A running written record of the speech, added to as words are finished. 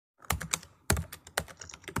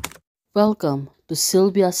Welcome to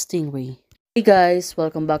Sylvia's Stingray. Hey guys,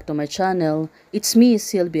 welcome back to my channel. It's me,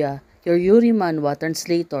 Sylvia, your Yuri Manhwa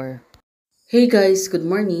translator. Hey guys, good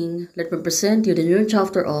morning. Let me present you the new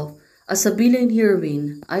chapter of As a Villain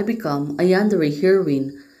Heroine, I Become a Yandere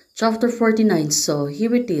Heroine, chapter 49. So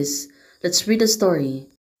here it is. Let's read the story.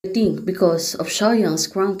 I think because of Xiaoyang's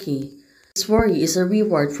cranky, this worry is a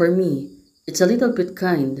reward for me. It's a little bit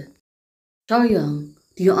kind. Xiaoyang,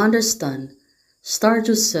 do you understand?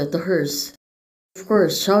 Stardew said to hers. Of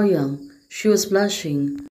course, Xiaoyang. She was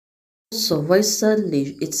blushing. Also, why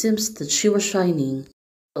suddenly it seems that she was shining?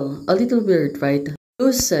 Well, a little weird, right?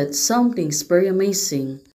 Lu said something's very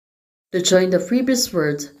amazing. To join the previous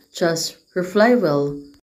words, just reply well.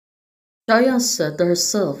 Xiaoyang said to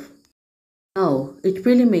herself. Now, it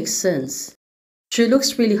really makes sense. She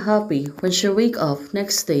looks really happy when she wake up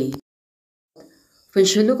next day. When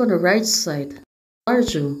she look on the right side,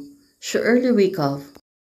 Arju, she early wake up.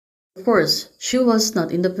 Of course, she was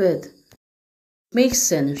not in the bed. Makes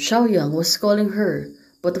sense, Xiaoyang was calling her,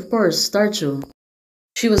 but of course, Stardew.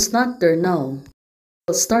 She was not there now.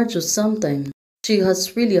 Well, Stardew sometime. She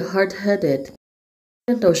has really hard-headed,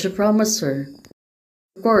 even though she promised her.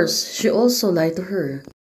 Of course, she also lied to her.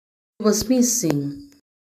 She was missing.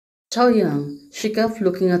 Xiaoyang, she kept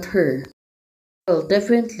looking at her. Well,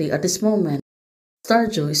 definitely at this moment,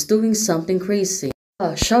 Stardew is doing something crazy.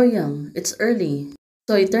 Ah, Xiaoyang, it's early.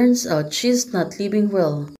 So it turns out she's not living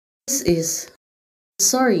well. This is...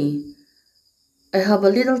 Sorry, I have a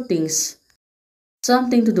little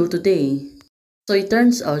something to do today. So it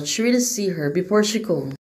turns out she really see her before she go.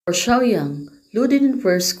 For Xiaoyang, Lu didn't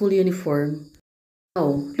wear school uniform.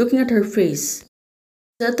 Now, looking at her face,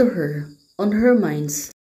 said to her, on her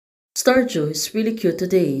minds, Stardew is really cute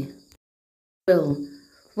today. Well,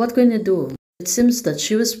 what can you do? It seems that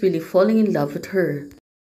she was really falling in love with her.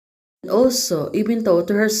 And also, even thought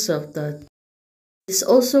to herself that it's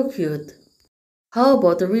also cute. How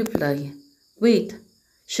about the reply? Wait,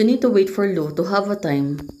 she need to wait for Lu to have a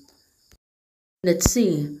time. Let's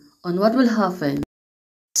see on what will happen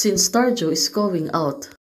since Stardew is going out.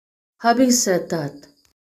 Having said that,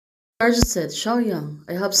 Stardew said, Xiaoyang,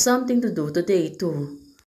 I have something to do today too.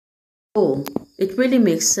 Oh, it really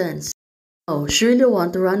makes sense. Oh, she really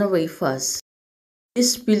want to run away fast.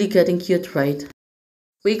 It's really getting cute, right?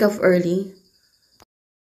 Wake up early?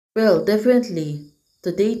 Well, definitely.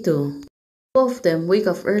 Today too. Two of them wake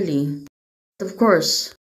up early. But of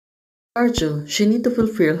course, Stardew, she need to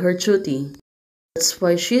fulfill her duty. That's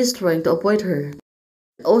why she is trying to avoid her.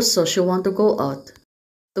 Also, she want to go out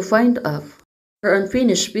to find out her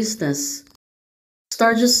unfinished business.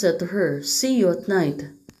 Stardew said to her, see you at night.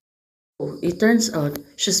 Oh, it turns out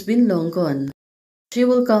she's been long gone. She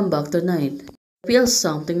will come back tonight. Feels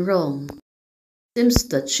something wrong. Seems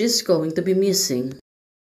that she's going to be missing.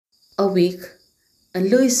 A week, and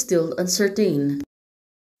Lou is still uncertain.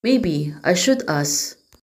 Maybe I should ask.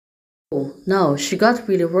 Oh, now she got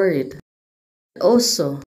really worried.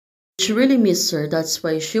 Also, she really missed her, that's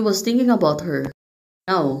why she was thinking about her.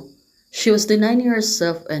 Now, she was denying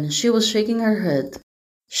herself and she was shaking her head.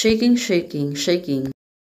 Shaking, shaking, shaking.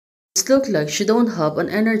 It looked like she don't have an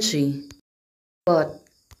energy. But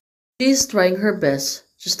she is trying her best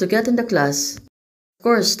just to get in the class. Of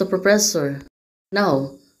course, the professor.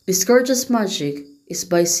 Now, this gorgeous magic is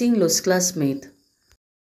by seeing Lu's classmate.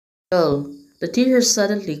 Well, the teacher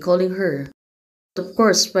suddenly calling her. But of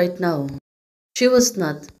course, right now, she was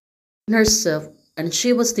not in herself and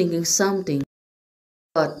she was thinking something.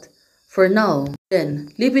 But for now,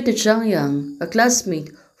 then leave it to Zhang Yang, a classmate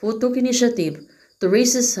who took initiative to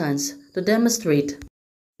raise his hands to demonstrate.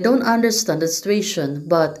 I don't understand the situation,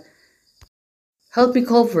 but help me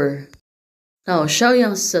cover. Now,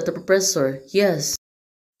 Xiaoyang said to the professor, yes.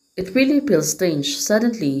 It really feels strange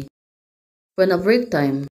suddenly when at break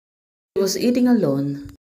time she was eating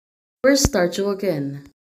alone. Where's Stardew again?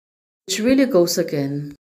 She really goes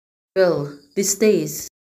again. Well, these days,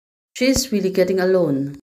 she is really getting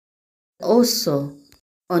alone. Also,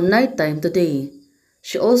 on night time today,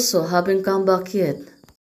 she also haven't come back yet.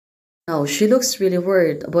 Now she looks really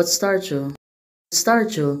worried about Stardew.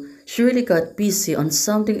 Stardew, she really got busy on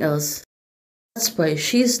something else. That's why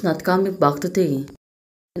she is not coming back today.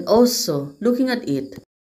 And also, looking at it,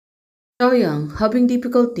 Xiaoyang having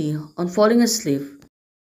difficulty on falling asleep.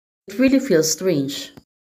 It really feels strange.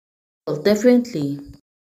 Well, definitely,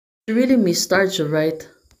 she really missed Stardew, right?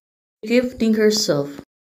 She kept thinking herself.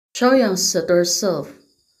 Xiaoyang said to herself,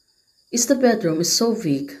 is the bedroom is so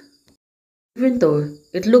big. Even though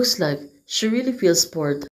it looks like she really feels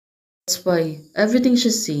bored. That's why everything she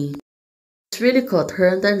sees really caught her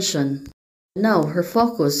attention. Now her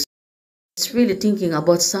focus She's really thinking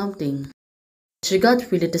about something. She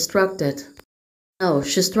got really distracted. Now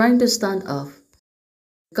she's trying to stand up,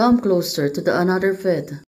 come closer to the another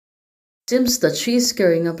bed. Seems that she is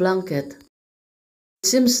carrying a blanket. It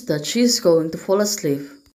seems that she is going to fall asleep.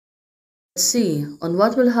 Let's see on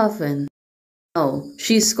what will happen. Now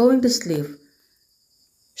she is going to sleep.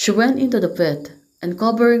 She went into the bed and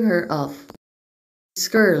covering her up. This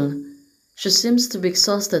girl, she seems to be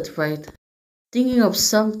exhausted, right? Thinking of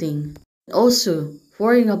something, and also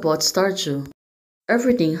worrying about Stardew.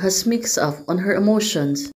 Everything has mixed up on her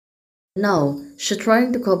emotions. Now, she's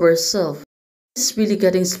trying to cover herself. It's really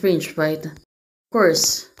getting strange, right? Of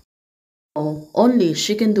course, all only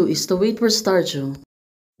she can do is to wait for Stardew to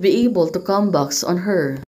be able to come back on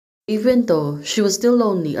her. Even though she was still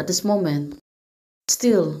lonely at this moment.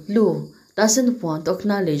 Still, Lou doesn't want to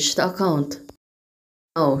acknowledge the account.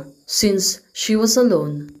 Now, since she was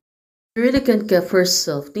alone, she really can't keep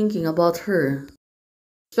herself thinking about her.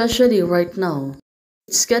 Especially right now.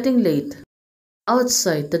 It's getting late.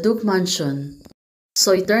 Outside the Duke mansion.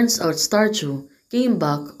 So it turns out Stardew came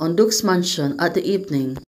back on Duke's mansion at the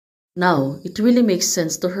evening. Now, it really makes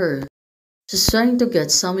sense to her. She's trying to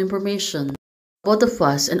get some information about the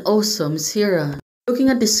fast and also Miss Hera. Looking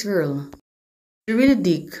at this girl, she really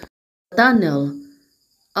dig the tunnel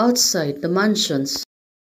outside the mansions.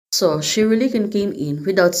 So she really can came in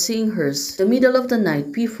without seeing hers. The middle of the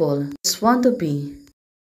night people just want to be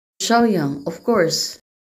Shaoyang, of course.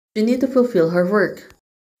 She need to fulfill her work.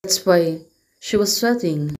 That's why she was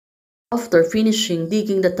sweating after finishing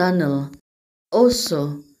digging the tunnel.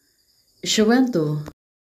 Also, she went to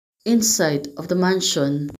inside of the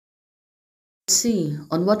mansion. See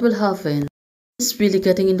on what will happen. It's really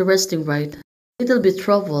getting interesting, right? Little bit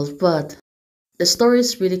troubled, but the story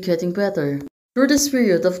is really getting better. Through this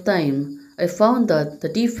period of time, I found that the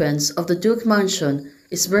defense of the Duke mansion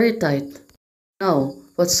is very tight. Now,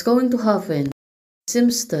 what's going to happen? It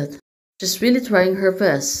seems that she's really trying her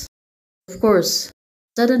best. Of course,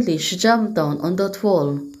 suddenly she jumped down on that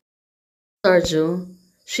wall. Stardew,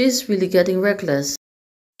 she is really getting reckless.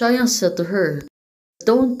 Shaoyang said to her,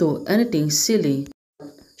 don't do anything silly.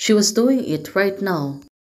 She was doing it right now.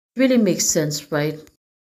 It really makes sense, right?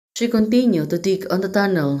 She continued to dig on the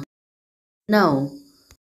tunnel. Now,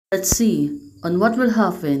 let's see on what will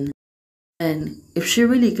happen and if she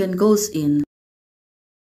really can goes in.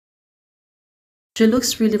 She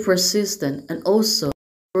looks really persistent and also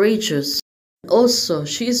courageous. And also,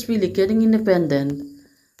 she is really getting independent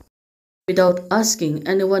without asking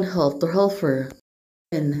anyone help to help her.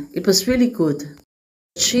 And it was really good.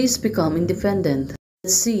 She is becoming independent.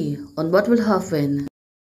 Let's see on what will happen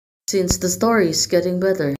since the story is getting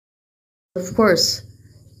better. Of course,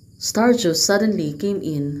 Stardew suddenly came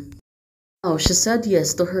in. Now she said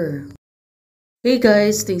yes to her. Hey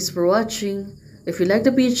guys, thanks for watching. If you like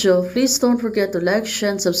the video, please don't forget to like,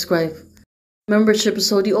 share, and subscribe. Membership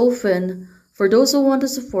is already open. For those who want to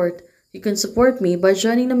support, you can support me by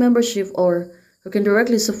joining the membership or you can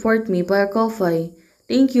directly support me via Ko-Fi.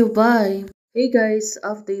 Thank you, bye. Hey guys,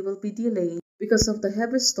 update will be delayed because of the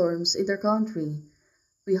heavy storms in their country.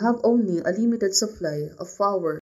 We have only a limited supply of power.